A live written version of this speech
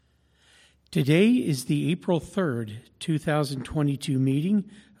Today is the April 3rd, 2022 meeting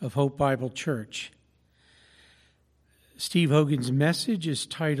of Hope Bible Church. Steve Hogan's message is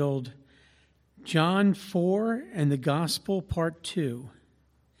titled, John 4 and the Gospel, Part 2.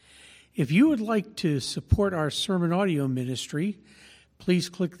 If you would like to support our sermon audio ministry, please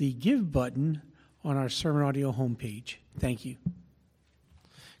click the Give button on our sermon audio homepage. Thank you.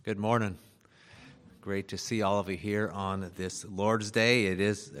 Good morning. Great to see all of you here on this Lord's Day. It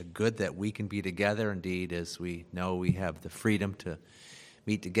is good that we can be together. Indeed, as we know, we have the freedom to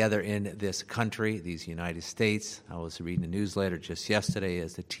meet together in this country, these United States. I was reading a newsletter just yesterday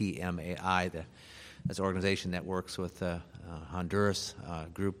as the TMAI, that's an organization that works with the Honduras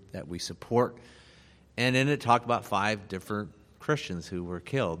group that we support. And in it talked about 5 different Christians who were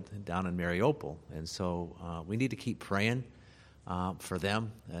killed down in Mariupol. And so we need to keep praying for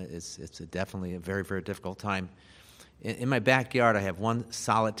them. It's definitely a very, very difficult time. In my backyard, I have one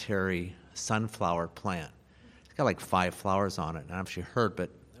solitary sunflower plant. It's got like 5 flowers on it. I don't know if you heard,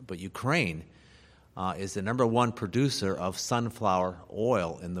 but Ukraine is the number 1 producer of sunflower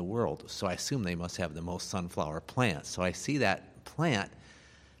oil in the world. So I assume they must have the most sunflower plants. So I see that plant.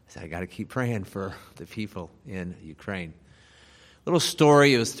 I said, I got to keep praying for the people in Ukraine. Little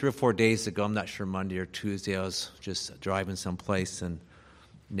story, it was 3 or 4 days ago, I'm not sure, Monday or Tuesday, I was just driving someplace in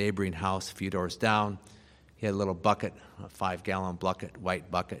a neighboring house a few doors down. He had a little bucket, a 5-gallon bucket,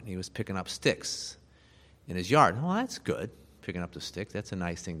 white bucket, and he was picking up sticks in his yard. Well, that's good, picking up the stick, that's a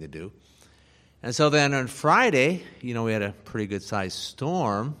nice thing to do. And so then on Friday, we had a pretty good-sized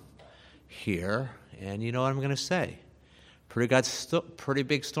storm here, and you know what I'm going to say? Pretty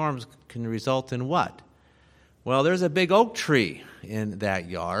big storms can result in what? Well, there's a big oak tree in that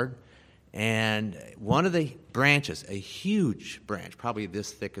yard, and one of the branches, a huge branch, probably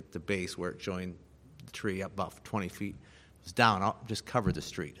this thick at the base where it joined the tree up about 20 feet, was down, just covered the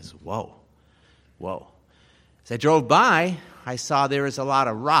street. I said, whoa. As I drove by, I saw there was a lot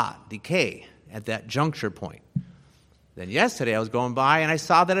of rot, decay at that juncture point. Then yesterday I was going by, and I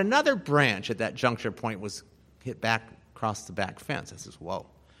saw that another branch at that juncture point was hit back across the back fence. I said, whoa.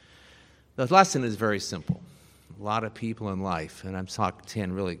 The lesson is very simple. A lot of people in life, and I'm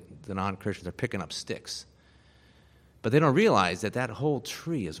talking really the non-Christians, are picking up sticks. But they don't realize that whole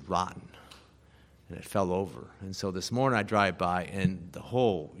tree is rotten, and it fell over. And so this morning I drive by, and the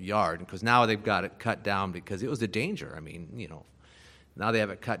whole yard, because now they've got it cut down because it was a danger. I mean, now they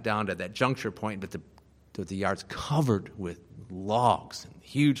have it cut down to that juncture point, but the yard's covered with logs, and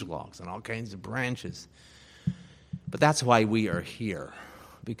huge logs, and all kinds of branches. But that's why we are here.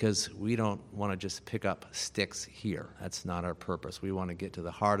 Because we don't want to just pick up sticks here. That's not our purpose. We want to get to the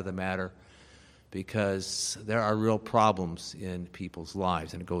heart of the matter because there are real problems in people's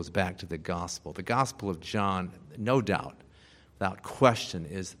lives, and it goes back to the gospel. The Gospel of John, no doubt, without question,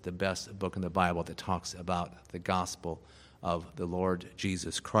 is the best book in the Bible that talks about the gospel of the Lord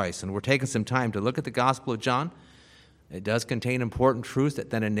Jesus Christ. And we're taking some time to look at the Gospel of John. It does contain important truths that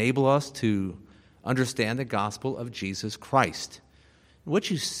then enable us to understand the gospel of Jesus Christ.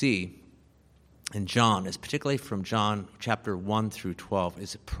 What you see in John, is particularly from John chapter 1 through 12,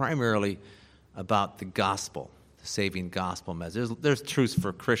 is primarily about the gospel, the saving gospel message. There's truths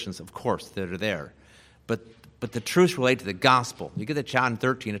for Christians, of course, that are there. But the truths relate to the gospel. You get to John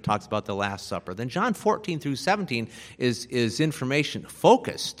 13, it talks about the Last Supper. Then John 14 through 17 is information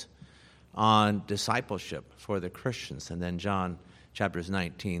focused on discipleship for the Christians. And then John chapters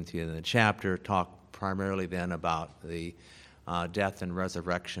 19 through the end of the chapter talk primarily then about the death and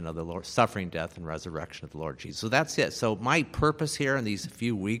resurrection of the Lord, suffering, death, and resurrection of the Lord Jesus. So that's it. So my purpose here in these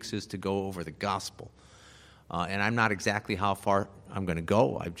few weeks is to go over the gospel. And I'm not exactly how far I'm going to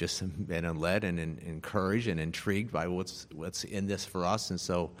go. I've just been led and encouraged and intrigued by what's in this for us. And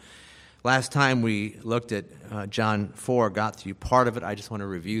so last time we looked at John 4, got through part of it. I just want to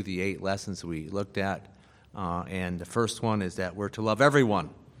review the 8 lessons we looked at. And the first one is that we're to love everyone,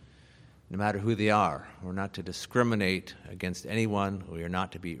 no matter who they are. We're not to discriminate against anyone. We are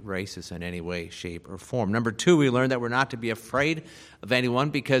not to be racist in any way, shape, or form. Number 2, we learned that we're not to be afraid of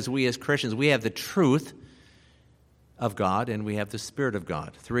anyone because we as Christians, we have the truth of God and we have the Spirit of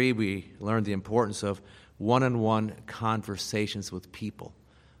God. 3, we learned the importance of one-on-one conversations with people,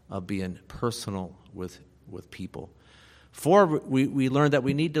 of being personal with people. 4, we learned that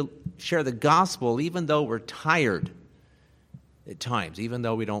we need to share the gospel even though we're tired at times, even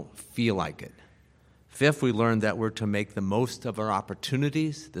though we don't feel like it. 5th, we learned that we're to make the most of our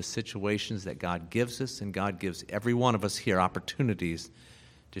opportunities, the situations that God gives us, and God gives every one of us here opportunities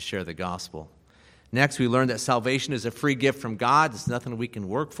to share the gospel. Next, we learned that salvation is a free gift from God. It's nothing we can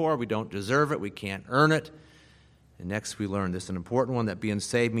work for. We don't deserve it. We can't earn it. And next we learn this, an important one, that being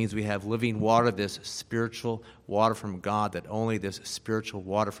saved means we have living water, this spiritual water from God, that only this spiritual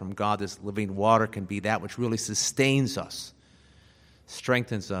water from God, this living water, can be that which really sustains us,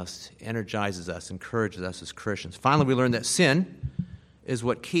 strengthens us, energizes us, encourages us as Christians. Finally, we learn that sin is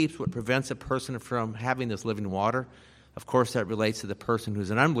what prevents a person from having this living water. Of course, that relates to the person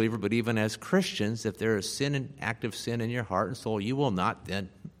who's an unbeliever, but even as Christians, if there is active sin in your heart and soul, you will not then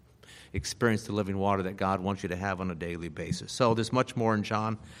experience the living water that God wants you to have on a daily basis. So there's much more in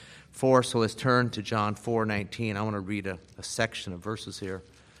John 4, so let's turn to John 4:19. I want to read a section of verses here.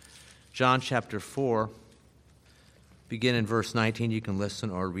 John chapter 4, begin in verse 19. You can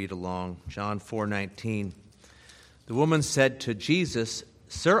listen or read along. John 4:19. The woman said to Jesus,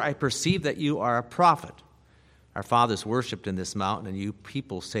 "Sir, I perceive that you are a prophet. Our fathers worshipped in this mountain, and you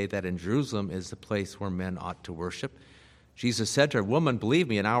people say that in Jerusalem is the place where men ought to worship." Jesus said to her, "Woman, believe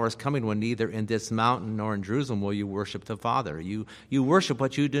me, an hour is coming when neither in this mountain nor in Jerusalem will you worship the Father. You worship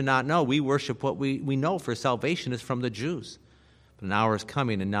what you do not know. We worship what we know, for salvation is from the Jews. But an hour is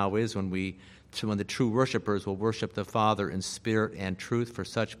coming, and now is, when the true worshipers will worship the Father in spirit and truth. For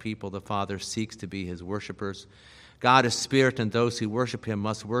such people the Father seeks to be his worshipers. God is spirit, and those who worship him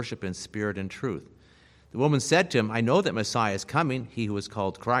must worship in spirit and truth." The woman said to him, "I know that Messiah is coming, he who is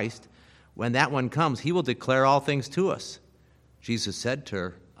called Christ. When that one comes, he will declare all things to us." Jesus said to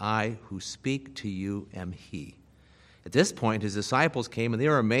her, "I who speak to you am he." At this point, his disciples came, and they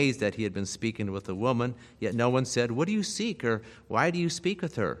were amazed that he had been speaking with a woman, yet no one said, "What do you seek?" or "Why do you speak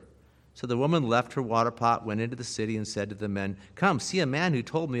with her?" So the woman left her water pot, went into the city, and said to the men, "Come, see a man who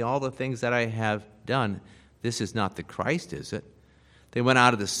told me all the things that I have done. This is not the Christ, is it?" They went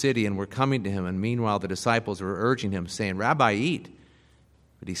out of the city and were coming to him, and meanwhile the disciples were urging him, saying, "Rabbi, eat."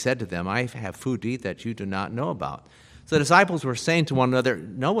 But he said to them, "I have food to eat that you do not know about." So the disciples were saying to one another,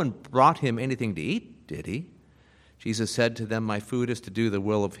 "No one brought him anything to eat, did he?" Jesus said to them, "My food is to do the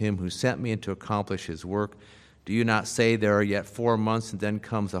will of him who sent me and to accomplish his work. Do you not say, 'There are yet 4 months, and then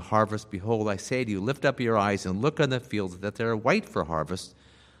comes the harvest'? Behold, I say to you, lift up your eyes and look on the fields, that they are white for harvest.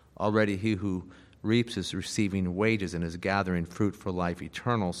 Already he who reaps is receiving wages and is gathering fruit for life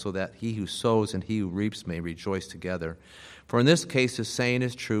eternal, so that he who sows and he who reaps may rejoice together. For in this case the saying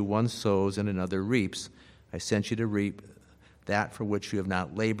is true, one sows and another reaps. I sent you to reap that for which you have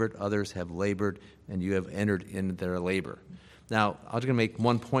not labored. Others have labored, and you have entered in their labor." Now, I'm just going to make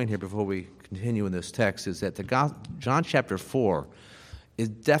one point here before we continue in this text, is that John chapter 4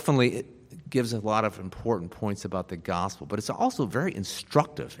 it gives a lot of important points about the gospel, but it's also very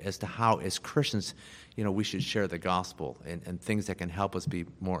instructive as to how, as Christians, we should share the gospel and things that can help us be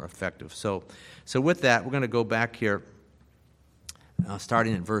more effective. So with that, we're going to go back here,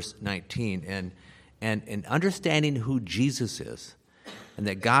 starting in verse 19, and understanding who Jesus is, and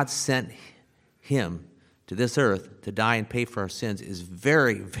that God sent him to this earth to die and pay for our sins, is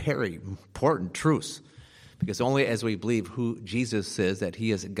very, very important truths. Because only as we believe who Jesus is, that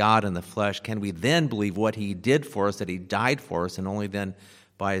he is God in the flesh, can we then believe what he did for us, that he died for us, and only then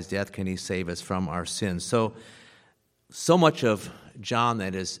by his death can he save us from our sins. So much of John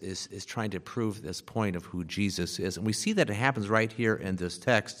that is trying to prove this point of who Jesus is. And we see that it happens right here in this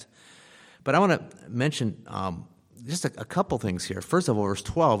text. But I want to mention just a couple things here. First of all, verse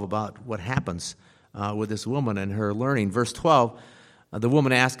 12, about what happens with this woman and her learning. Verse 12, the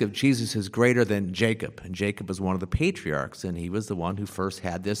woman asked if Jesus is greater than Jacob. And Jacob was one of the patriarchs, and he was the one who first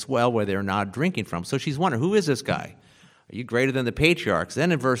had this well where they're not drinking from. So she's wondering, who is this guy? Are you greater than the patriarchs?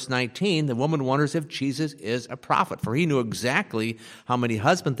 Then in verse 19, the woman wonders if Jesus is a prophet, for he knew exactly how many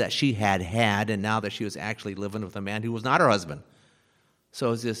husbands that she had, and now that she was actually living with a man who was not her husband.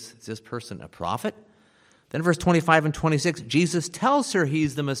 So is this person a prophet? Then verse 25 and 26, Jesus tells her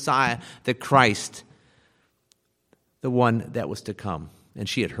he's the Messiah, the Christ, the one that was to come. And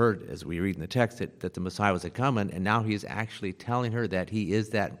she had heard, as we read in the text, that the Messiah was to come, and now he is actually telling her that he is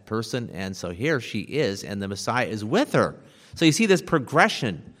that person. And so here she is, and the Messiah is with her. So you see this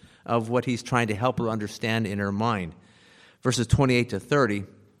progression of what he's trying to help her understand in her mind. Verses 28 to 30,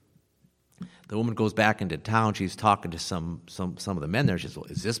 the woman goes back into town. She's talking to some of the men there. She says,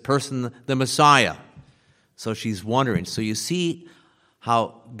 is this person the Messiah? So she's wondering. So you see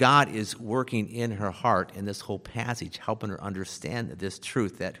how God is working in her heart in this whole passage, helping her understand this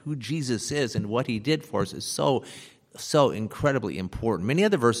truth, that who Jesus is and what he did for us is so incredibly important. Many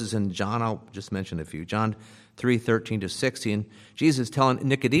other verses in John, I'll just mention a few. John 3:13 to 16, Jesus telling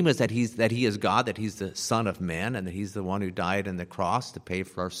Nicodemus that he is God, that he's the Son of Man, and that he's the one who died on the cross to pay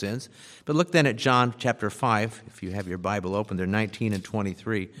for our sins. But look then at John chapter 5, if you have your Bible open there, 19 and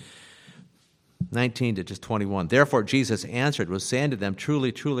 23. 19 to just 21. Therefore Jesus answered, was saying to them,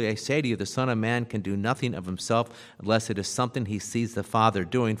 truly, truly, I say to you, the Son of Man can do nothing of himself unless it is something he sees the Father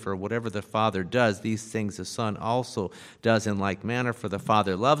doing. For whatever the Father does, these things the Son also does in like manner. For the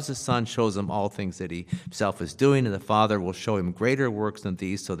Father loves the Son, shows him all things that he himself is doing, and the Father will show him greater works than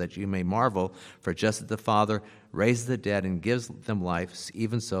these, so that you may marvel. For just as the Father raises the dead and gives them life,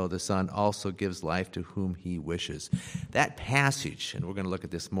 even so the Son also gives life to whom he wishes. That passage, and we're going to look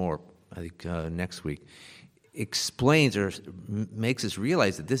at this more, I think, next week, explains or makes us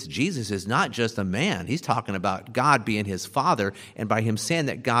realize that this Jesus is not just a man. He's talking about God being his Father, and by him saying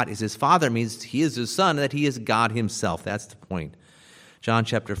that God is his Father means he is his Son, that he is God himself. That's the point. John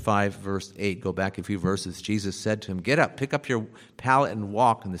chapter 5, verse 8, go back a few verses. Jesus said to him, get up, pick up your pallet and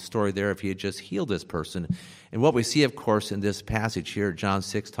walk. In the story there, if he had just healed this person. And what we see, of course, in this passage here, John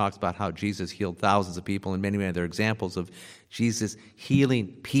 6 talks about how Jesus healed thousands of people, and many other examples of Jesus healing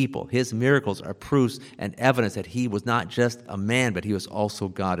people. His miracles are proofs and evidence that he was not just a man, but he was also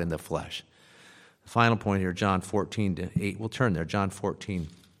God in the flesh. The final point here, John 14 to 8. We'll turn there, John 14,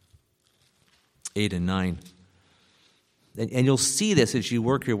 8 and 9. And you'll see this as you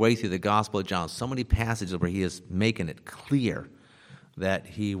work your way through the Gospel of John. So many passages where he is making it clear that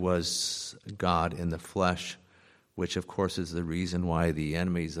he was God in the flesh, which, of course, is the reason why the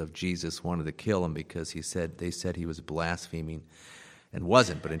enemies of Jesus wanted to kill him, because they said he was blaspheming, and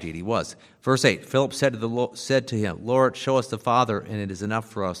wasn't, but indeed he was. Verse 8, Philip said to him, Lord, show us the Father, and it is enough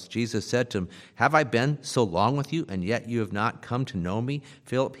for us. Jesus said to him, have I been so long with you, and yet you have not come to know me?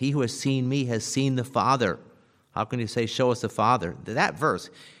 Philip, he who has seen me has seen the Father. How can you say, show us the Father? That verse,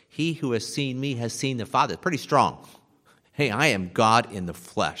 he who has seen me has seen the Father, pretty strong. Hey, I am God in the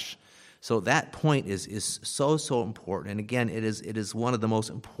flesh. So that point is so important. And again, it is one of the most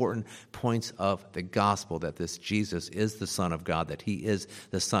important points of the gospel, that this Jesus is the Son of God, that he is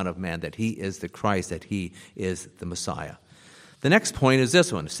the Son of Man, that he is the Christ, that he is the Messiah. The next point is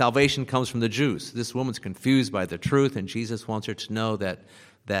this one. Salvation comes from the Jews. This woman's confused by the truth, and Jesus wants her to know that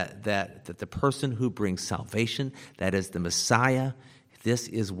the person who brings salvation, that is the Messiah, this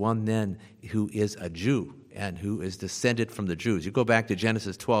is one then who is a Jew and who is descended from the Jews. You go back to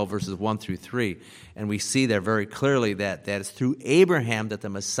Genesis 12, verses 1 through 3, and we see there very clearly that it's through Abraham that the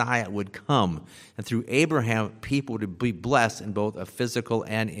Messiah would come. And through Abraham, people would be blessed in both a physical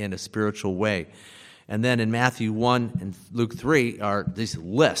and in a spiritual way. And then in Matthew 1 and Luke 3 are these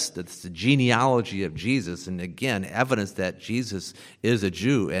lists. That's the genealogy of Jesus. And again, evidence that Jesus is a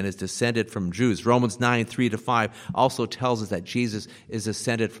Jew and is descended from Jews. Romans 9, 3-5 also tells us that Jesus is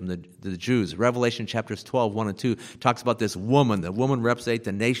descended from the Jews. Revelation chapters 12, 1 and 2 talks about this woman. The woman represents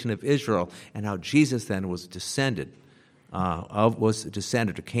the nation of Israel, and how Jesus then was descended, or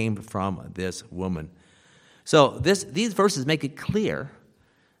came from this woman. So these verses make it clear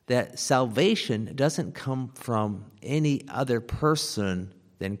that salvation doesn't come from any other person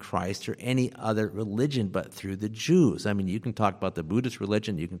than Christ or any other religion but through the Jews. I mean, you can talk about the Buddhist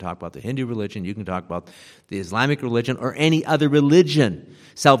religion, you can talk about the Hindu religion, you can talk about the Islamic religion or any other religion.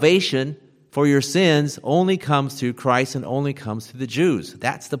 Salvation for your sins only comes through Christ and only comes through the Jews.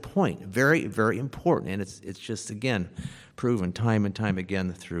 That's the point. Very, very important. And it's just, again, proven time and time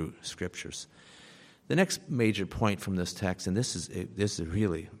again through Scriptures. The next major point from this text, and this is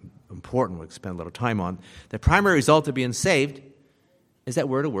really important, we'll spend a little time on, the primary result of being saved is that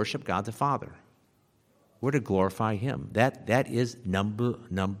we're to worship God the Father. We're to glorify him. That is number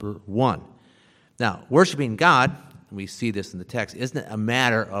one. Now, worshiping God, we see this in the text, isn't a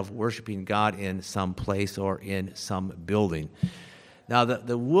matter of worshiping God in some place or in some building. Now,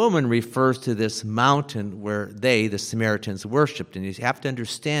 the woman refers to this mountain where they, the Samaritans, worshipped. And you have to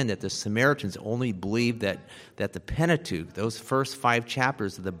understand that the Samaritans only believed that the Pentateuch, those first 5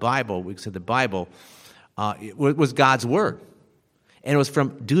 chapters of the Bible, it was God's Word. And it was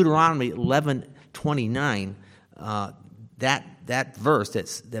from Deuteronomy 11:29, that verse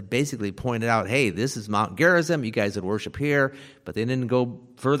that basically pointed out, hey, this is Mount Gerizim, you guys would worship here, but they didn't go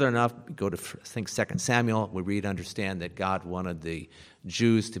further enough. Go to, I think, 2 Samuel, we read, understand that God wanted the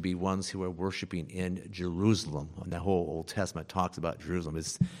Jews to be ones who were worshiping in Jerusalem. And the whole Old Testament talks about Jerusalem.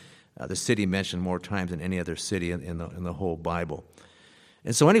 It's the city mentioned more times than any other city in the whole Bible.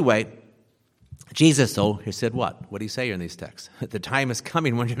 And so anyway, Jesus, though, he said what? What do you say in these texts? The time is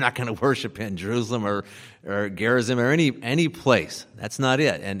coming when you're not going to worship in Jerusalem or Gerizim or any place. That's not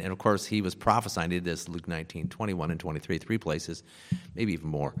it. And of course, he was prophesying, he did this, Luke 19, 21 and 23, 3 places, maybe even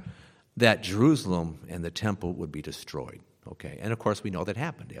more, that Jerusalem and the temple would be destroyed. Okay, and of course, we know that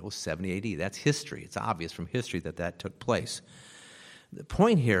happened. It was 70 AD. That's history. It's obvious from history that took place. The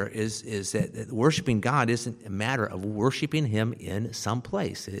point here is that worshiping God isn't a matter of worshiping him in some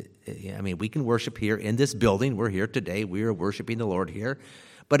place. We can worship here in this building. We're here today. We are worshiping the Lord here.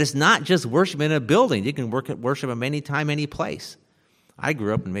 But it's not just worship in a building. You can worship him anytime, any place. I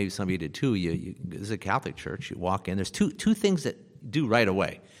grew up, and maybe some of you did too. This is a Catholic church. You walk in. There's two things that do right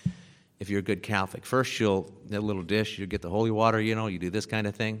away if you're a good Catholic. First, in a little dish, you get the holy water, you do this kind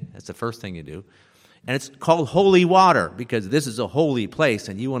of thing. That's the first thing you do. And it's called holy water because this is a holy place,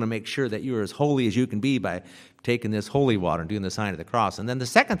 and you want to make sure that you're as holy as you can be by taking this holy water and doing the sign of the cross. And then the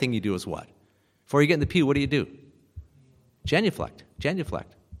second thing you do is what? Before you get in the pew, what do? Genuflect.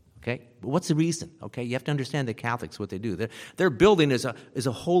 Okay? But what's the reason? Okay, you have to understand the Catholics, what they do. Their building is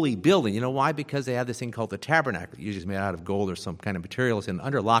a holy building. You know why? Because they have this thing called the tabernacle. Usually it's made out of gold or some kind of material. It's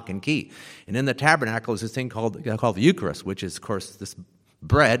under lock and key. And in the tabernacle is this thing called the Eucharist, which is, of course, this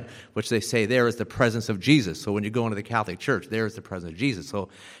bread, which they say there is the presence of Jesus. So when you go into the Catholic Church, there is the presence of Jesus. So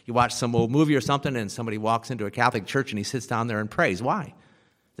you watch some old movie or something, and somebody walks into a Catholic church and he sits down there and prays. Why?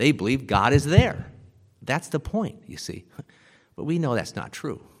 They believe God is there. That's the point, you see. But we know that's not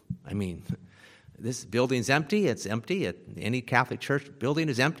true. This building's empty. It's empty. Any Catholic church building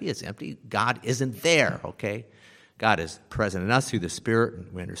is empty. It's empty. God isn't there, okay? God is present in us through the Spirit,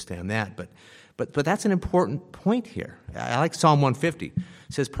 and we understand that. But that's an important point here. I like Psalm 150. It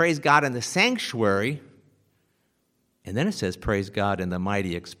says, praise God in the sanctuary, and then it says, praise God in the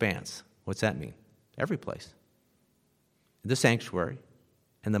mighty expanse. What's that mean? Every place. The sanctuary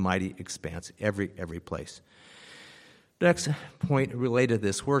and the mighty expanse, every place. Next point related to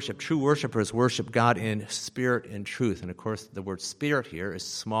this worship. True worshipers worship God in spirit and truth. And, of course, the word spirit here is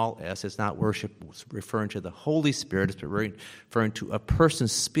small s. It's not worship referring to the Holy Spirit. It's referring to a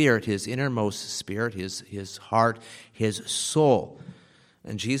person's spirit, his innermost spirit, his heart, his soul.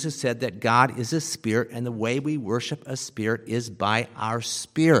 And Jesus said that God is a spirit, and the way we worship a spirit is by our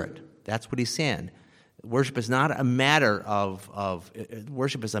spirit. That's what he's saying. Worship is not a matter of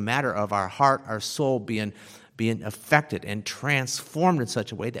worship is a matter of our heart, our soul being affected and transformed in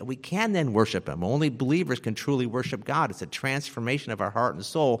such a way that we can then worship him. Only believers can truly worship God. It's a transformation of our heart and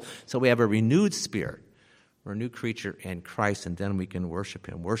soul, so we have a renewed spirit. We're a new creature in Christ, and then we can worship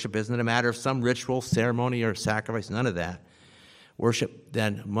him. Worship isn't a matter of some ritual, ceremony, or sacrifice, none of that. Worship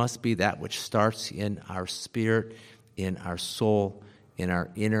then must be that which starts in our spirit, in our soul, in our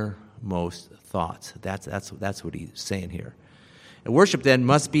innermost thoughts. That's what he's saying here. And worship then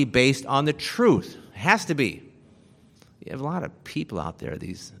must be based on the truth. It has to be. You have a lot of people out there,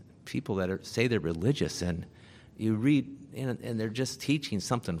 these people that say they're religious, and you read, and they're just teaching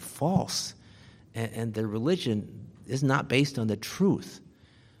something false, and their religion is not based on the truth.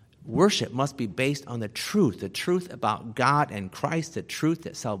 Worship must be based on the truth about God and Christ, the truth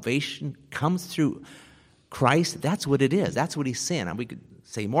that salvation comes through Christ. That's what it is. That's what he's saying. And we could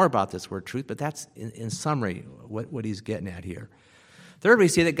say more about this word truth, but that's, in summary, what he's getting at here. Third, we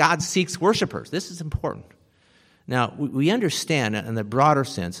see that God seeks worshipers. This is important. Now, we understand in the broader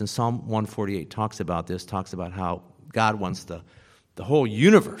sense, and Psalm 148 talks about this, talks about how God wants the whole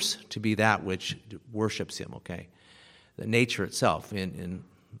universe to be that which worships him, okay? The nature itself, and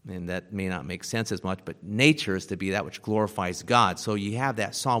that may not make sense as much, but nature is to be that which glorifies God. So you have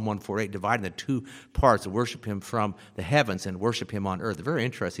that Psalm 148 divided into two parts, to worship him from the heavens and worship him on earth. Very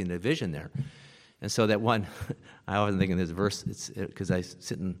interesting division there. And so that one, I often think in this verse, it's because I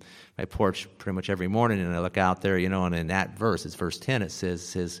sit in my porch pretty much every morning and I look out there, and in that verse, it's verse 10, it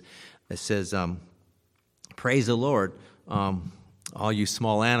says, praise the Lord, all you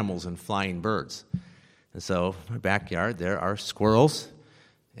small animals and flying birds. And so in my backyard, there are squirrels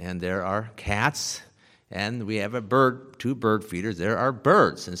and there are cats, and we have two bird feeders. There are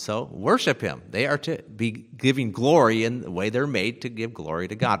birds, and so worship him. They are to be giving glory in the way they're made to give glory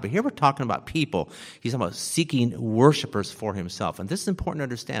to God. But here we're talking about people. He's talking about seeking worshipers for himself. And this is important to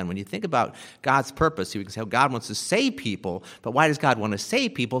understand. When you think about God's purpose, you can say, God wants to save people, but why does God want to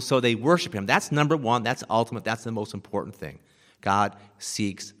save people? So they worship him. That's number one. That's ultimate. That's the most important thing. God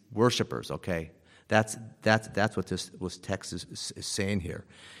seeks worshipers, okay? That's what this text is saying here.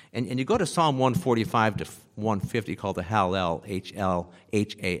 And you go to Psalm 145 to 150, called the Hallel,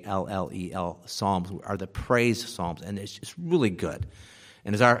 Hallel Psalms, are the praise Psalms, and it's just really good.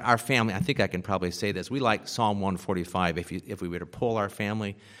 And as our family, I think I can probably say this, we like Psalm 145. If we were to poll our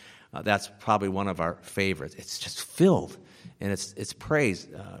family, that's probably one of our favorites. It's just filled, and it's praise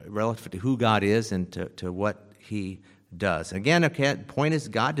relative to who God is and to what he does. Again, okay, the point is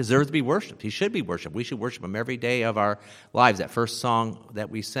God deserves to be worshipped. He should be worshipped. We should worship him every day of our lives. That first song that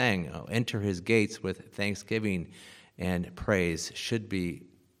we sang, enter his gates with thanksgiving and praise, should be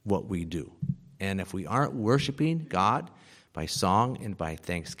what we do. And if we aren't worshiping God by song and by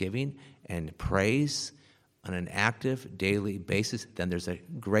thanksgiving and praise on an active daily basis, then there's a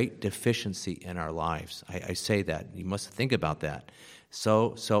great deficiency in our lives. I say that. You must think about that.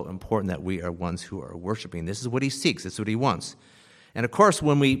 So important that we are ones who are worshiping. This is what he seeks. This is what he wants. And of course,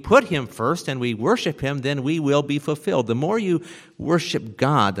 when we put him first and we worship him, then we will be fulfilled. The more you worship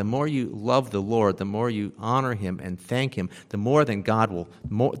God, the more you love the Lord, the more you honor him and thank him, the more God will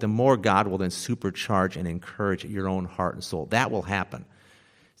then supercharge and encourage your own heart and soul. That will happen.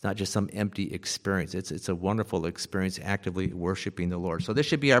 It's not just some empty experience. It's a wonderful experience actively worshiping the Lord. So this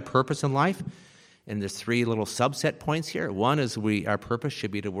should be our purpose in life. And there's 3 little subset points here. One is our purpose should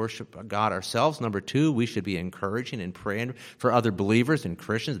be to worship God ourselves. Number 2, we should be encouraging and praying for other believers and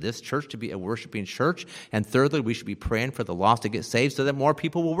Christians, this church to be a worshiping church. And thirdly, we should be praying for the lost to get saved so that more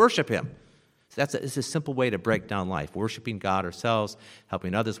people will worship him. So it's a simple way to break down life, worshiping God ourselves,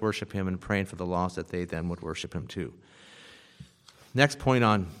 helping others worship him, and praying for the lost that they then would worship him too. Next point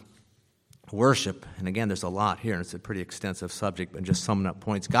on worship, and again, there's a lot here, and it's a pretty extensive subject, but just summing up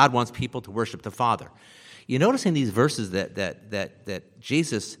points. God wants people to worship the Father. You notice in these verses that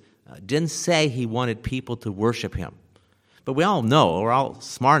Jesus didn't say he wanted people to worship him. But we all know, we're all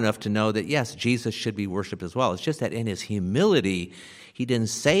smart enough to know that, yes, Jesus should be worshiped as well. It's just that in his humility, he didn't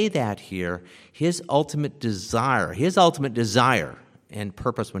say that here. His ultimate desire and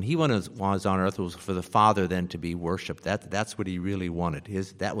purpose when he was on earth was for the Father then to be worshipped. That's what he really wanted.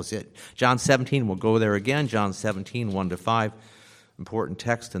 That was it. John 17, we'll go there again. John 17, 1-5. Important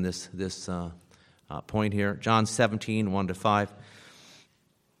text in this point here. John 17, 1-5.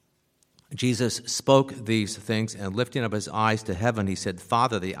 Jesus spoke these things, and lifting up his eyes to heaven, he said,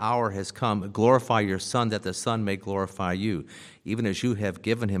 Father, the hour has come. Glorify your Son, that the Son may glorify you, even as you have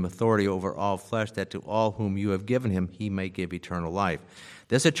given him authority over all flesh, that to all whom you have given him he may give eternal life.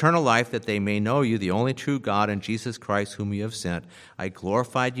 This eternal life, that they may know you, the only true God, and Jesus Christ, whom you have sent. I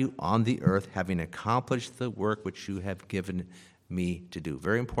glorified you on the earth, having accomplished the work which you have given me to do.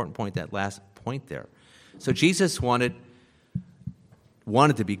 Very important point, that last point there. So Jesus wanted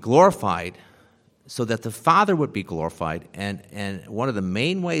to be glorified so that the Father would be glorified. And one of the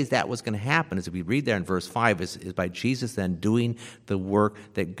main ways that was going to happen, as we read there in verse 5, is by Jesus then doing the work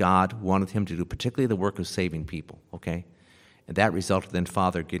that God wanted him to do, particularly the work of saving people, okay? And that resulted in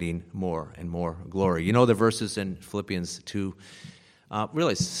Father getting more and more glory. You know the verses in Philippians 2,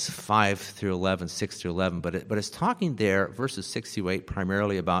 really 5 through 11, 6 through 11, but it's talking there, verses 6 through 8,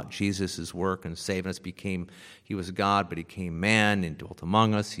 primarily about Jesus' work and saving us. He was God, but he became man and dwelt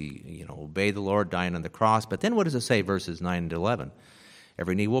among us. He obeyed the Lord, dying on the cross. But then what does it say, verses 9 and 11?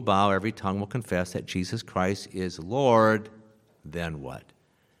 Every knee will bow, every tongue will confess that Jesus Christ is Lord. Then what?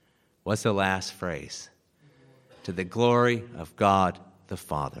 What's the last phrase? To the glory of God the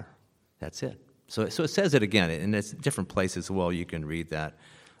Father. That's it. So it says it again, and it's different places as well. You can read that.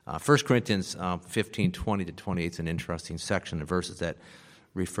 1 Corinthians 15, 20-28 is an interesting section of verses that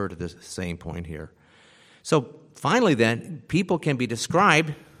refer to the same point here. So finally then, people can be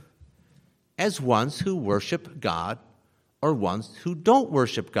described as ones who worship God or ones who don't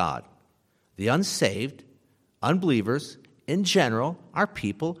worship God. The unsaved, unbelievers in general, are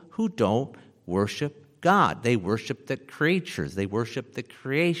people who don't worship God. They worship the creatures. They worship the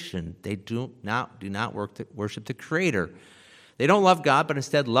creation. They do not worship the Creator. They don't love God, but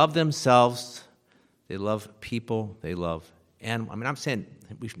instead love themselves. They love people. They love animals. I'm saying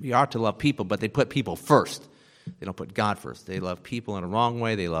we ought to love people, but they put people first. They don't put God first. They love people in a wrong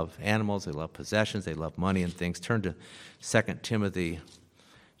way. They love animals. They love possessions. They love money and things. Turn to 2 Timothy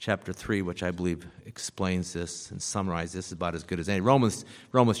chapter 3, which I believe explains this and summarizes this about as good as any. Romans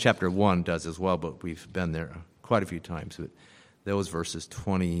chapter 1 does as well, but we've been there quite a few times. But those verses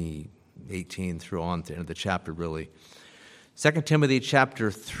 18 through on to the end of the chapter, really. 2 Timothy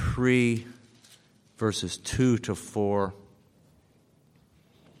chapter 3, verses 2-4,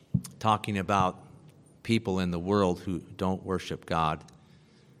 talking about people in the world who don't worship God.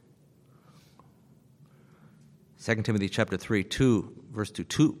 2 Timothy chapter 3, verse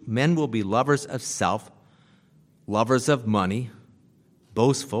 2. Men will be lovers of self, lovers of money,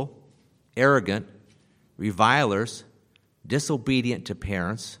 boastful, arrogant, revilers, disobedient to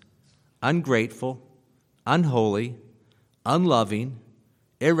parents, ungrateful, unholy, unloving,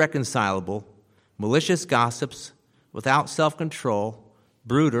 irreconcilable, malicious gossips, without self-control,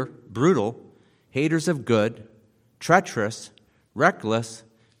 brutal, haters of good, treacherous, reckless,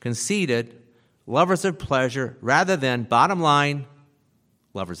 conceited, lovers of pleasure rather than, bottom line,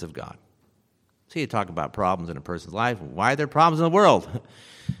 lovers of God. So you talk about problems in a person's life. Why are there problems in the world?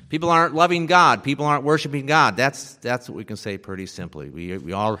 People aren't loving God. People aren't worshiping God. That's what we can say pretty simply.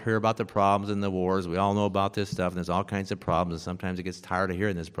 We all hear about the problems and the wars. We all know about this stuff, and there's all kinds of problems, and sometimes it gets tired of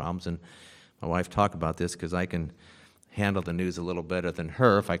hearing these problems. And my wife talked about this because I can handle the news a little better than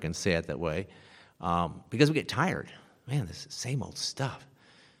her, if I can say it that way, because we get tired. Man, this is the same old stuff.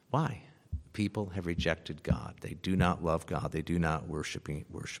 Why? People have rejected God. They do not love God. They do not worship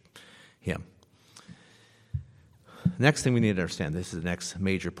Him. Next thing we need to understand, this is the next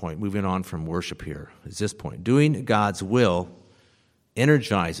major point, moving on from worship here, is this point. Doing God's will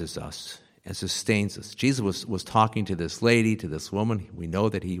energizes us and sustains us. Jesus was talking to this lady, to this woman. We know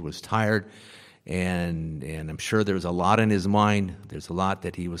that he was tired, and I'm sure there was a lot in his mind. There's a lot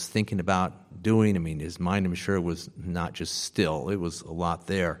that he was thinking about doing. I mean, his mind, I'm sure, was not just still. It was a lot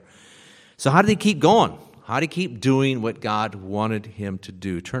there. So how did he keep going? How did he keep doing what God wanted him to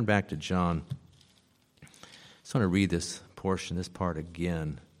do? Turn back to John. I just want to read this portion, this part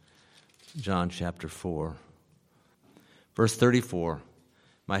again. John chapter 4. Verse 34.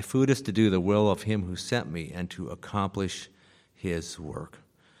 My food is to do the will of him who sent me and to accomplish his work.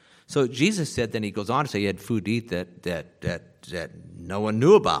 So Jesus said, then he goes on to say he had food to eat that no one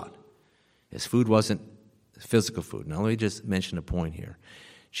knew about. His food wasn't physical food. Now let me just mention a point here.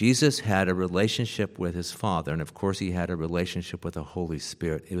 Jesus had a relationship with his Father, and of course he had a relationship with the Holy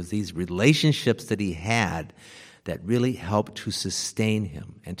Spirit. It was these relationships that he had that really helped to sustain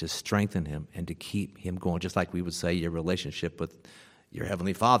him and to strengthen him and to keep him going, just like we would say your relationship with your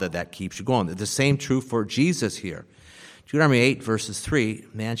Heavenly Father, that keeps you going. The same true for Jesus here. Deuteronomy 8, verses 3,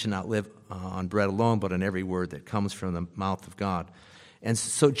 man shall not live on bread alone, but on every word that comes from the mouth of God. And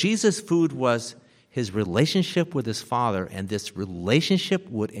so Jesus' food was his relationship with his Father, and this relationship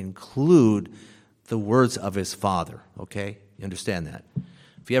would include the words of his Father, okay? You understand that?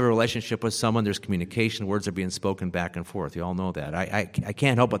 If you have a relationship with someone, there's communication, words are being spoken back and forth. You all know that. I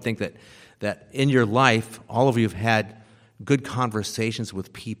can't help but think that in your life, all of you have had good conversations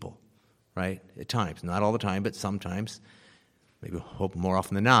with people, right? At times. Not all the time, but sometimes. Maybe hope more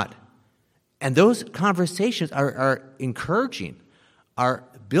often than not. And those conversations are encouraging, are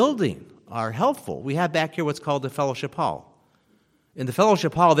building, are helpful. We have back here what's called the fellowship hall. In the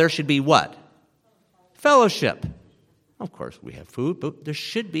fellowship hall, there should be what? Fellowship. Of course, we have food, but there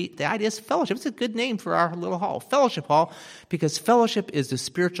should be, the idea is fellowship. It's a good name for our little hall, fellowship hall, because fellowship is the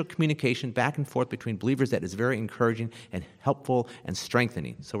spiritual communication back and forth between believers that is very encouraging and helpful and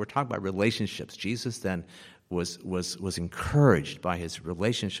strengthening. So we're talking about relationships. Jesus then was encouraged by his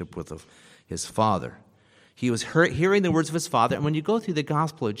relationship with his Father. He was hearing the words of his Father. And when you go through the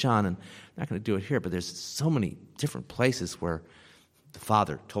Gospel of John, and I'm not going to do it here, but there's so many different places where the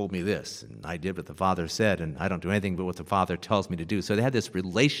Father told me this, and I did what the Father said, and I don't do anything but what the Father tells me to do. So they had this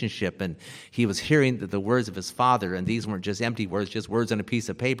relationship, and he was hearing the words of his Father, and these weren't just empty words, just words on a piece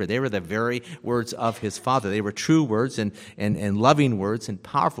of paper. They were the very words of his Father. They were true words and loving words and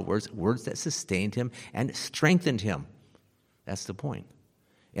powerful words, words that sustained him and strengthened him. That's the point.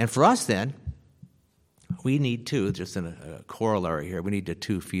 And for us then, we need to, just in a corollary here, we need to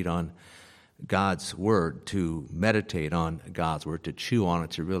 2 feet on God's Word, to meditate on God's Word, to chew on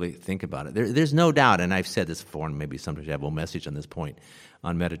it, to really think about it. There's no doubt, and I've said this before, and maybe sometimes I have a message on this point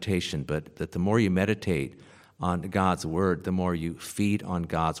on meditation, but that the more you meditate on God's Word, the more you feed on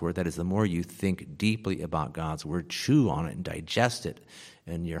God's Word. That is, the more you think deeply about God's Word, chew on it and digest it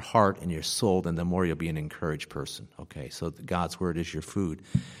in your heart and your soul, then the more you'll be an encouraged person. Okay, so God's Word is your food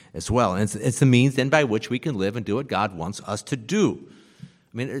as well. And it's the means then by which we can live and do what God wants us to do.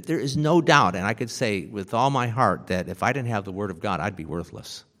 I mean, there is no doubt, and I could say with all my heart that if I didn't have the Word of God, I'd be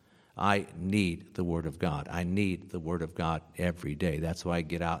worthless. I need the Word of God. I need the Word of God every day. That's why I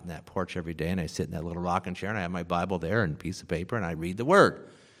get out in that porch every day, and I sit in that little rocking chair, and I have my Bible there and a piece of paper, and I read the Word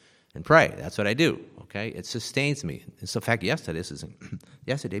and pray. That's what I do, okay? It sustains me. And so, in fact,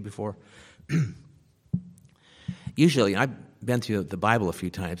 yesterday before, usually, I've been through the Bible a few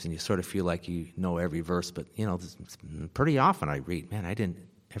times, and you sort of feel like you know every verse, but, pretty often I read, man, I didn't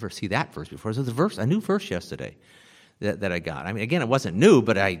ever see that verse before. So a new verse yesterday that I got. I mean, again, it wasn't new,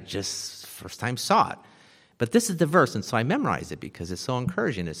 but I just first time saw it. But this is the verse, and so I memorized it because it's so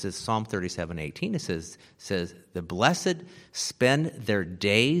encouraging. It says, Psalm 37:18, it says, the blessed spend their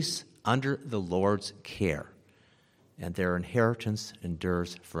days under the Lord's care, and their inheritance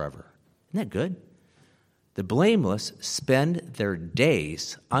endures forever. Isn't that good? The blameless spend their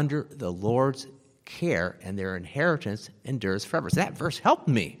days under the Lord's care, and their inheritance endures forever. So that verse helped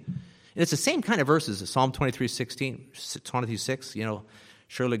me. And it's the same kind of verse as Psalm 23:16, 23:6,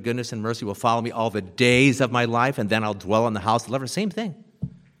 surely goodness and mercy will follow me all the days of my life, and then I'll dwell in the house of the Lord. Same thing.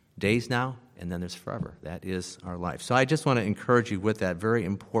 Days now and then there's forever. That is our life. So I just want to encourage you with that, very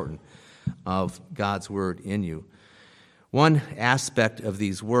important of God's word in you. One aspect of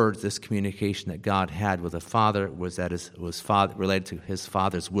these words, this communication that God had with the Father, was that it was related to his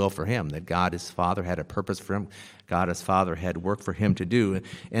Father's will for him, that God, his Father, had a purpose for him. God, his Father, had work for him to do.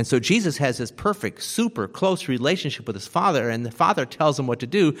 And so Jesus has this perfect, super close relationship with his Father, and the Father tells him what to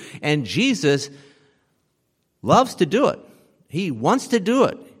do, and Jesus loves to do it. He wants to do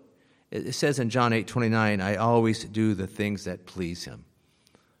it. It says in John 8:29, I always do the things that please him.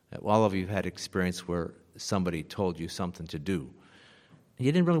 All of you have had experience where somebody told you something to do.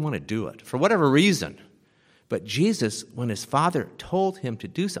 You didn't really want to do it for whatever reason. But Jesus, when his Father told him to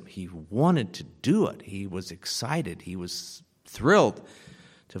do something, he wanted to do it. He was excited. He was thrilled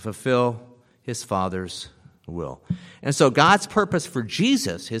to fulfill his Father's will. And so God's purpose for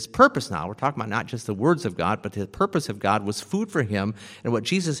Jesus, his purpose now, we're talking about not just the words of God, but the purpose of God was food for him. And what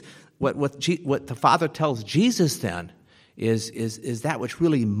the Father tells Jesus then is that which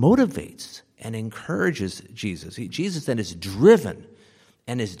really motivates and encourages Jesus. Jesus then is driven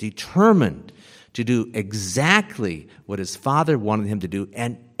and is determined to do exactly what his Father wanted him to do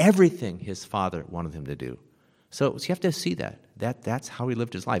and everything his Father wanted him to do. So you have to see that's how he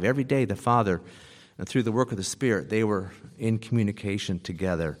lived his life. Every day the Father, and through the work of the Spirit, they were in communication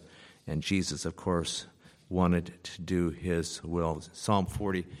together. And Jesus, of course, wanted to do his will. Psalm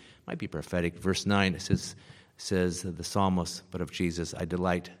 40 might be prophetic. Verse 9, it says the psalmist, but of Jesus, I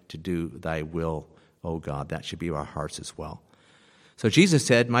delight to do thy will, O God. That should be our hearts as well. So Jesus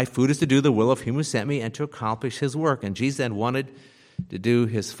said, my food is to do the will of him who sent me and to accomplish his work. And Jesus then wanted to do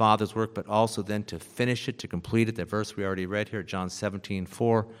his Father's work, but also then to finish it, to complete it. That verse we already read here, John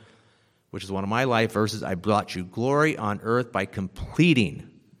 17:4, which is one of my life verses. I brought you glory on earth by completing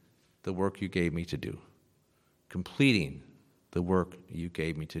the work you gave me to do. Completing the work you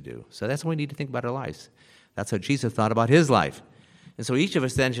gave me to do. So that's what we need to think about our lives. That's how Jesus thought about his life. And so each of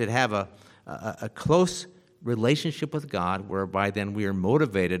us then should have a close relationship with God, whereby then we are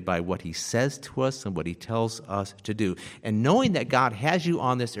motivated by what he says to us and what he tells us to do. And knowing that God has you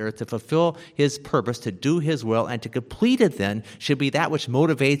on this earth to fulfill his purpose, to do his will, and to complete it then should be that which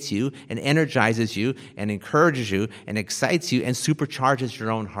motivates you and energizes you and encourages you and excites you and supercharges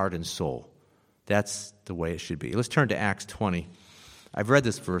your own heart and soul. That's the way it should be. Let's turn to Acts 20. I've read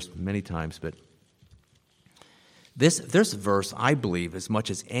this verse many times, but this verse, I believe, as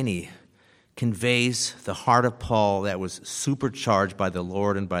much as any, conveys the heart of Paul that was supercharged by the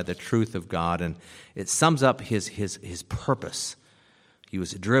Lord and by the truth of God, and it sums up his purpose. He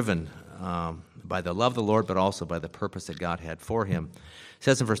was driven by the love of the Lord, but also by the purpose that God had for him. It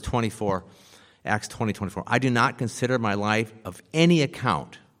says in verse 24, Acts 20:24, I do not consider my life of any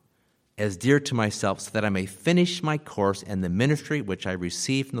account as dear to myself, so that I may finish my course and the ministry which I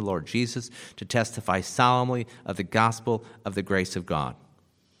received from the Lord Jesus to testify solemnly of the gospel of the grace of God.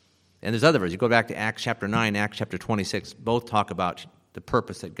 And there's other verses. You go back to Acts chapter 9, Acts chapter 26, both talk about the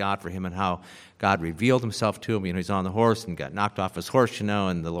purpose that God for him and how God revealed himself to him. He's on the horse and got knocked off his horse,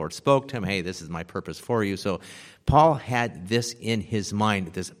 and the Lord spoke to him, hey, this is my purpose for you. So Paul had this in his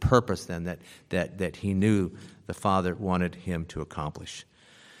mind, this purpose then that he knew the Father wanted him to accomplish.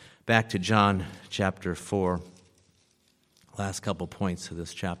 Back to John chapter 4, last couple points of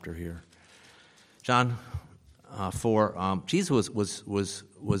this chapter here. John 4, Jesus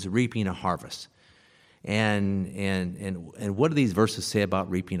was reaping a harvest. And what do these verses say about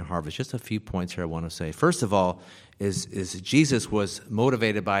reaping a harvest? Just a few points here I want to say. First of all, is Jesus was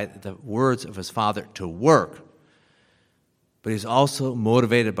motivated by the words of his Father to work, but he's also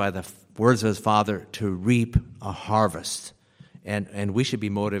motivated by the words of his Father to reap a harvest. And we should be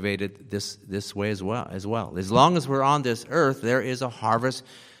motivated this way as well. As long as we're on this earth, there is a harvest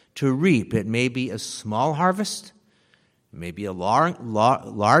to reap. It may be a small harvest, it may be a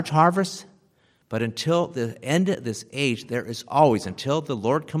large harvest, but until the end of this age, there is always, until the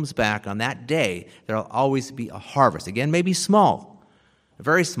Lord comes back on that day, there will always be a harvest. Again, maybe small,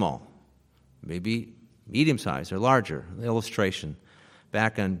 very small, maybe medium-sized or larger. The illustration.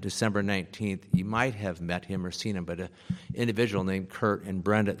 Back on December 19th, you might have met him or seen him, but an individual named Kurt and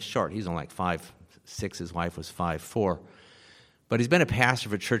Brenda Short. He's only like 5'6", his wife was 5'4". But he's been a pastor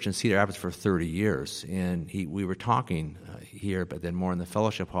of a church in Cedar Rapids for 30 years. And we were talking here, but then more in the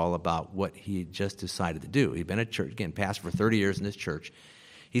fellowship hall, about what he had just decided to do. He'd been a church, again, pastor for 30 years in this church.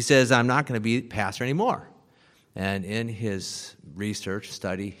 He says, I'm not going to be pastor anymore. And in his research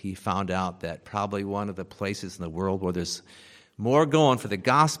study, he found out that probably one of the places in the world where there's more going for the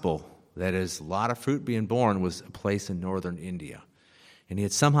gospel, that is a lot of fruit being born, was a place in northern India. And he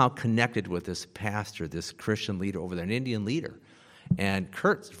had somehow connected with this pastor, this Christian leader over there, an Indian leader. And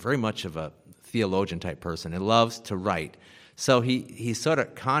Kurt's very much of a theologian type person and loves to write. So he sort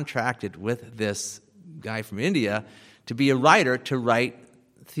of contracted with this guy from India to be a writer, to write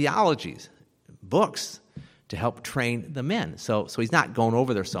theologies, books, to help train the men. So he's not going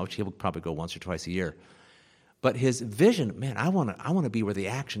over there so much. He'll probably go once or twice a year. But his vision, man, I want to be where the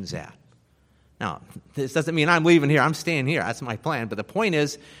action's at. Now, this doesn't mean I'm leaving here. I'm staying here. That's my plan. But the point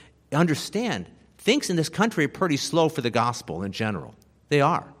is, understand, things in this country are pretty slow for the gospel in general. They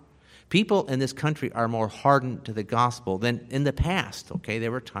are. People in this country are more hardened to the gospel than in the past, okay?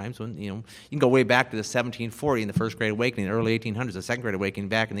 There were times when, you can go way back to the 1740 in the First Great Awakening, the early 1800s, the Second Great Awakening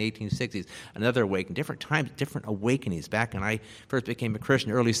back in the 1860s, another awakening, different times, different awakenings. Back when I first became a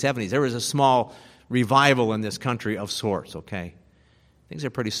Christian, early 70s, there was a small revival in this country of sorts, okay? Things are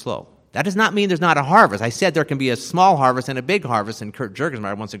pretty slow. That does not mean there's not a harvest. I said there can be a small harvest and a big harvest, and Kurt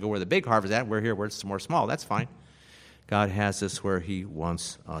Jurgensmeyer wants to go where the big harvest is at. We're here where it's more small. That's fine. God has us where he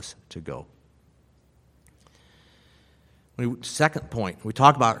wants us to go. Second point, we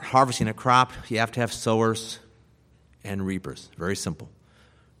talk about harvesting a crop. You have to have sowers and reapers. Very simple.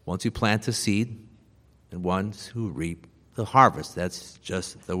 Ones who plant the seed and ones who reap the harvest. That's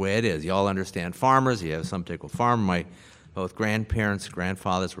just the way it is. You all understand farmers. You have some particular farm. Both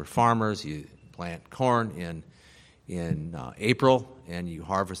grandfathers were farmers. You plant corn in April, and you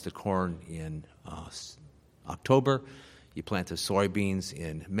harvest the corn in October. You plant the soybeans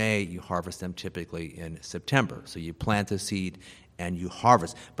in May. You harvest them typically in September. So you plant the seed and you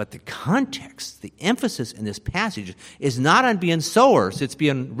harvest. But the context, the emphasis in this passage is not on being sowers. It's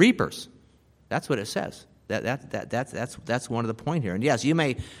being reapers. That's what it says. That's one of the point here. And yes, you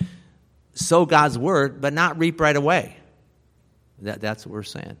may sow God's word, but not reap right away. That's what we're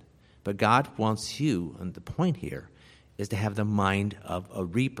saying. But God wants you, and the point here is to have the mind of a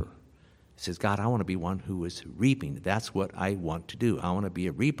reaper. He says, God, I want to be one who is reaping. That's what I want to do. I want to be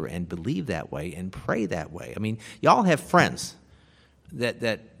a reaper and believe that way and pray that way. I mean, y'all have friends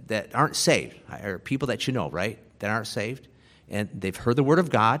that aren't saved, or people that you know, right, that aren't saved, and they've heard the word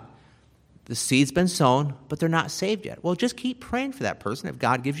of God. The seed's been sown, but they're not saved yet. Well, just keep praying for that person. If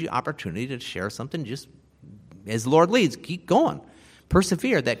God gives you opportunity to share something, just as the Lord leads, keep going.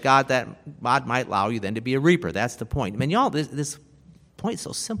 Persevere that God might allow you then to be a reaper. That's the point. I mean, y'all, this point is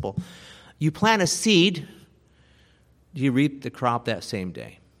so simple. You plant a seed, you reap the crop that same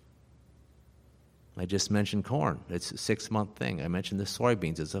day. I just mentioned corn. It's a 6-month thing. I mentioned the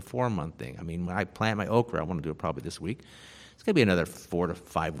soybeans. It's a 4-month thing. I mean, when I plant my okra, I want to do it probably this week. It's going to be another 4 to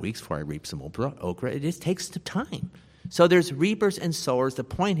 5 weeks before I reap some okra. It just takes time. So there's reapers and sowers. The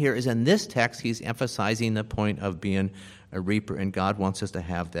point here is in this text, he's emphasizing the point of being a reaper, and God wants us to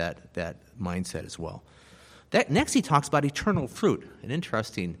have that mindset as well. Next, he talks about eternal fruit, an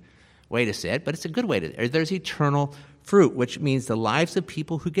interesting way to say it, but it's a good way to. There's eternal fruit, which means the lives of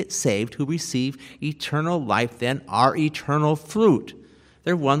people who get saved, who receive eternal life, then are eternal fruit.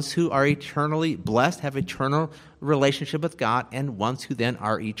 They're ones who are eternally blessed, have eternal relationship with God, and ones who then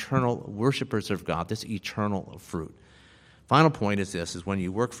are eternal worshipers of God, this eternal fruit. Final point is this, is when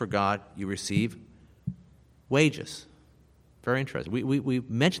you work for God, you receive wages. Very interesting. We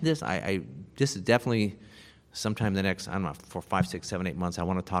mentioned this. This is definitely sometime in the next, I don't know, 4, 5, 6, 7, 8 months, I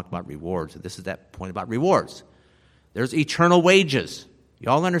want to talk about rewards. This is that point about rewards. There's eternal wages. You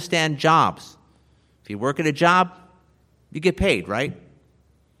all understand jobs. If you work at a job, you get paid, right?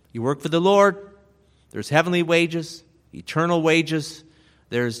 You work for the Lord, there's heavenly wages, eternal wages,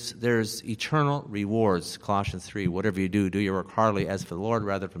 there's eternal rewards. Colossians 3, whatever you do, do your work heartily as for the Lord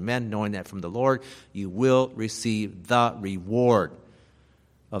rather than for men, knowing that from the Lord you will receive the reward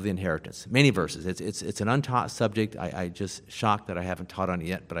of the inheritance. Many verses. It's an untaught subject. I just shocked that I haven't taught on it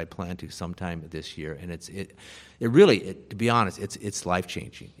yet, but I plan to sometime this year. And it really, to be honest, it's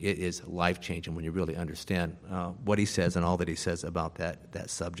life-changing. It is life-changing when you really understand what he says and all that he says about that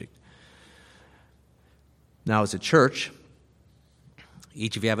subject. Now, as a church,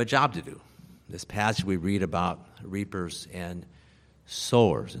 each of you have a job to do. This passage we read about reapers and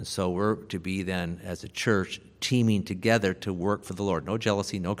sowers. And so we're to be then, as a church, teaming together to work for the Lord. No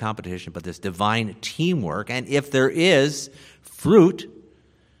jealousy, no competition, but this divine teamwork. And if there is fruit,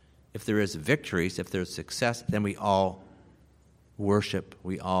 if there is victories, if there's success, then we all worship,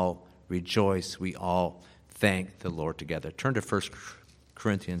 we all rejoice, we all thank the Lord together. Turn to 1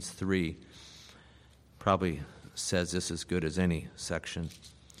 Corinthians 3. Probably says this as good as any section.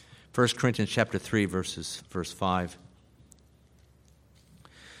 1 Corinthians chapter 3, verse 5.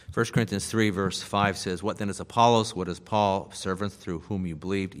 1 Corinthians 3, verse 5 says, "What then is Apollos? What is Paul? Servants through whom you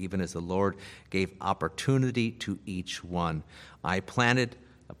believed, even as the Lord gave opportunity to each one. I planted,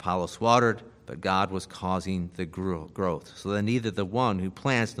 Apollos watered, but God was causing the growth. So then neither the one who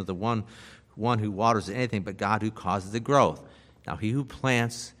plants nor the one one who waters anything, but God who causes the growth. Now he who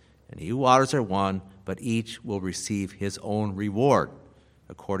plants and he who waters are one, but each will receive his own reward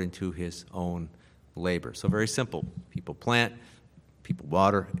according to his own labor. So very simple. People plant, people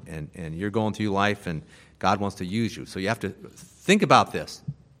water, and you're going through life, and God wants to use you. So you have to think about this.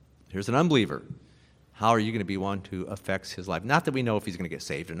 Here's an unbeliever. How are you going to be one who affects his life? Not that we know if he's going to get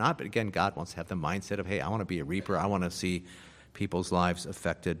saved or not, but again, God wants to have the mindset of, hey, I want to be a reaper. I want to see people's lives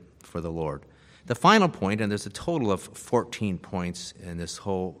affected for the Lord. The final point, and there's a total of 14 points in this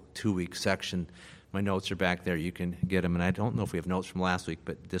whole 2-week section. My notes are back there. You can get them. And I don't know if we have notes from last week,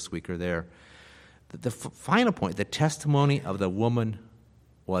 but this week are there. The final point, the testimony of the woman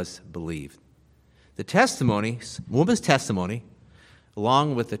was believed. The testimony, woman's testimony,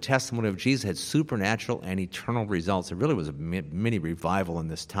 along with the testimony of Jesus, had supernatural and eternal results. There really was a mini revival in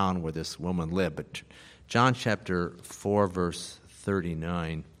this town where this woman lived. But John chapter 4, verse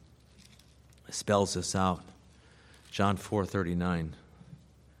 39 spells this out. John 4:39.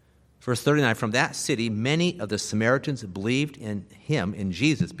 Verse 39, from that city, many of the Samaritans believed in him, in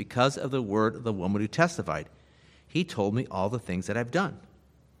Jesus, because of the word of the woman who testified. He told me all the things that I've done.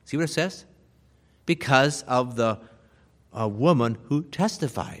 See what it says? Because of the woman who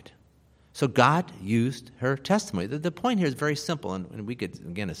testified. So God used her testimony. The point here is very simple, and we could,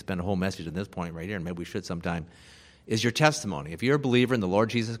 again, spend a whole message on this point right here, and maybe we should sometime, is your testimony. If you're a believer in the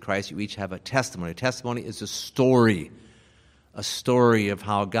Lord Jesus Christ, you each have a testimony. A testimony is a story of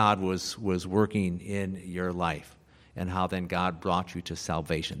how God was working in your life and how then God brought you to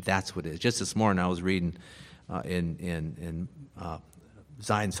salvation. That's what it is. Just this morning I was reading in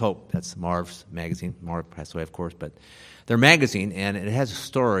Zion's Hope. That's Marv's magazine. Marv passed away, of course, but their magazine, and it has a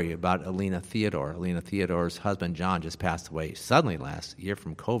story about Alina Theodore. Alina Theodore's husband, John, just passed away suddenly last year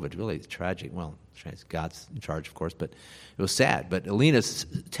from COVID. Really tragic. Well, God's in charge, of course, but it was sad. But Alina's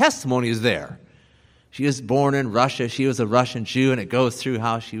testimony is there. She was born in Russia. She was a Russian Jew, and it goes through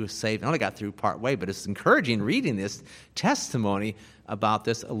how she was saved. I only got through part way, but it's encouraging reading this testimony about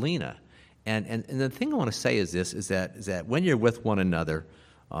this Alina. And the thing I want to say is this, is that when you're with one another,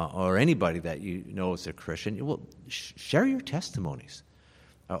 or anybody that you know is a Christian, you will share your testimonies.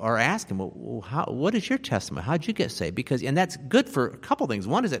 Or ask them, well, what is your testimony? How did you get saved? And that's good for a couple things.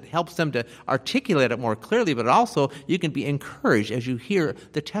 One is it helps them to articulate it more clearly, but also you can be encouraged as you hear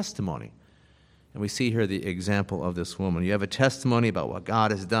the testimony. And we see here the example of this woman. You have a testimony about what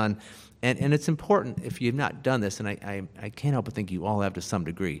God has done. And it's important, if you've not done this, and I can't help but think you all have to some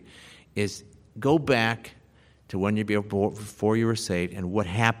degree, is go back to when before you were saved and what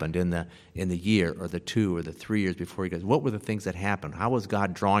happened in the year or the 2 or the 3 years before you guys. What were the things that happened? How was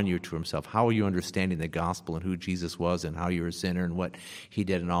God drawing you to himself? How are you understanding the gospel and who Jesus was and how you were a sinner and what he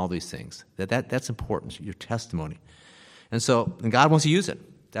did and all these things? That's important, your testimony. And God wants to use it.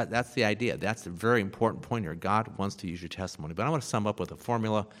 That's the idea. That's the very important point here. God wants to use your testimony. But I want to sum up with a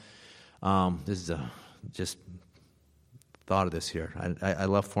formula. This is just thought of this here. I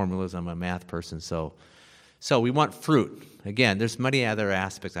love formulas. I'm a math person, so we want fruit. Again, there's many other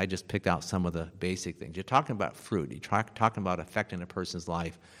aspects. I just picked out some of the basic things. You're talking about fruit. You're talking about affecting a person's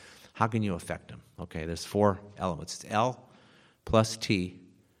life. How can you affect them? Okay, there's 4 elements. It's L plus T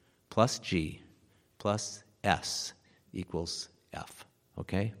plus G plus S equals F.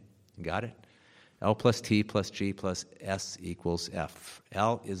 Okay? You got it? L plus T plus G plus S equals F.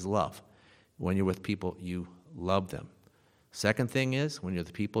 L is love. When you're with people, you love them. Second thing is, when you're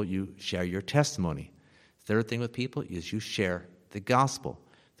with people, you share your testimony. Third thing with people is you share the gospel.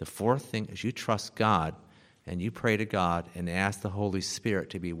 The fourth thing is you trust God and you pray to God and ask the Holy Spirit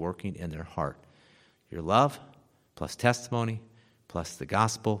to be working in their heart. Your love plus testimony plus the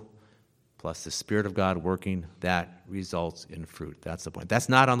gospel plus the Spirit of God working, that results in fruit. That's the point. That's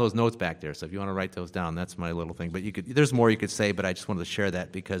not on those notes back there, so if you want to write those down, that's my little thing. But there's more you could say, but I just wanted to share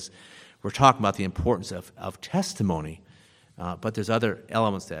that because we're talking about the importance of testimony. But there's other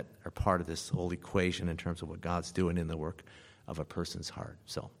elements that are part of this whole equation in terms of what God's doing in the work of a person's heart.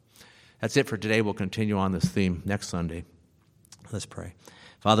 So that's it for today. We'll continue on this theme next Sunday. Let's pray.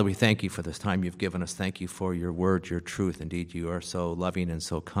 Father, we thank you for this time you've given us. Thank you for your word, your truth. Indeed, you are so loving and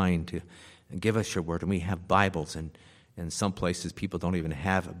so kind to give us your word. And we have Bibles, and in some places people don't even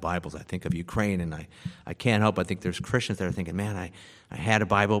have Bibles. I think of Ukraine, and I can't help but think there's Christians that are thinking, man, I had a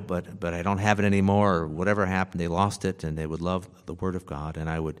Bible, but I don't have it anymore, or whatever happened, they lost it, and they would love the Word of God. And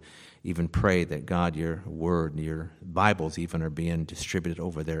I would even pray that, God, your Word, your Bibles even are being distributed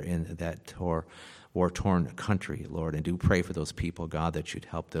over there in that war-torn country, Lord. And do pray for those people, God, that you'd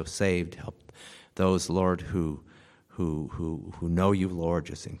help those saved, help those, Lord, who know you, Lord.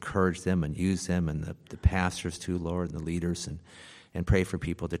 Just encourage them and use them, and the pastors too, Lord, and the leaders, and and pray for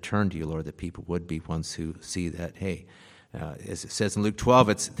people to turn to you, Lord, that people would be ones who see that, hey, as it says in Luke 12,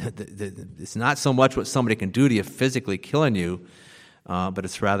 it's not so much what somebody can do to you physically killing you, but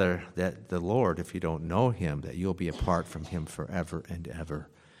it's rather that the Lord, if you don't know him, that you'll be apart from him forever and ever.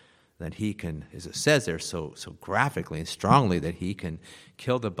 That he can, as it says there so graphically and strongly, that he can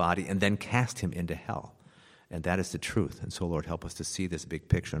kill the body and then cast him into hell. And that is the truth. And so, Lord, help us to see this big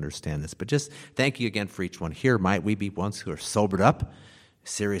picture, understand this. But just thank you again for each one here. Might we be ones who are sobered up,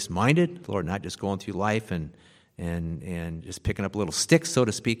 serious-minded, Lord, not just going through life and just picking up little sticks, so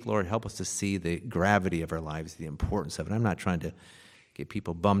to speak. Lord, help us to see the gravity of our lives, the importance of it. I'm not trying to get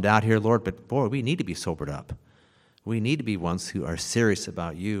people bummed out here, Lord, but boy, we need to be sobered up. We need to be ones who are serious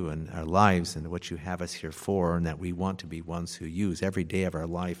about you and our lives and what you have us here for, and that we want to be ones who use every day of our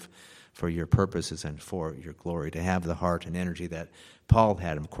life for your purposes and for your glory, to have the heart and energy that Paul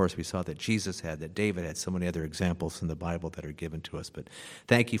had. And of course, we saw that Jesus had, that David had, so many other examples in the Bible that are given to us. But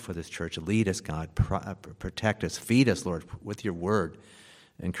thank you for this church. Lead us, God. Protect us. Feed us, Lord, with your word.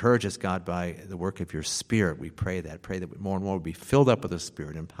 Encourage us, God, by the work of your Spirit. We pray that more and more we'll be filled up with the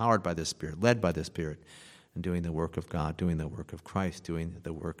Spirit, empowered by the Spirit, led by the Spirit, and doing the work of God, doing the work of Christ, doing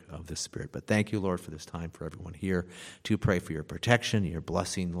the work of the Spirit. But thank you, Lord, for this time, for everyone here, to pray for your protection, your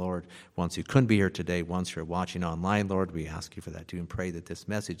blessing, Lord. Ones who couldn't be here today, ones who are watching online, Lord, we ask you for that too, and pray that this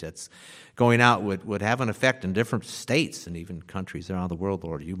message that's going out would have an effect in different states and even countries around the world,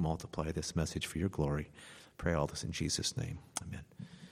 Lord. You multiply this message for your glory. Pray all this in Jesus' name. Amen.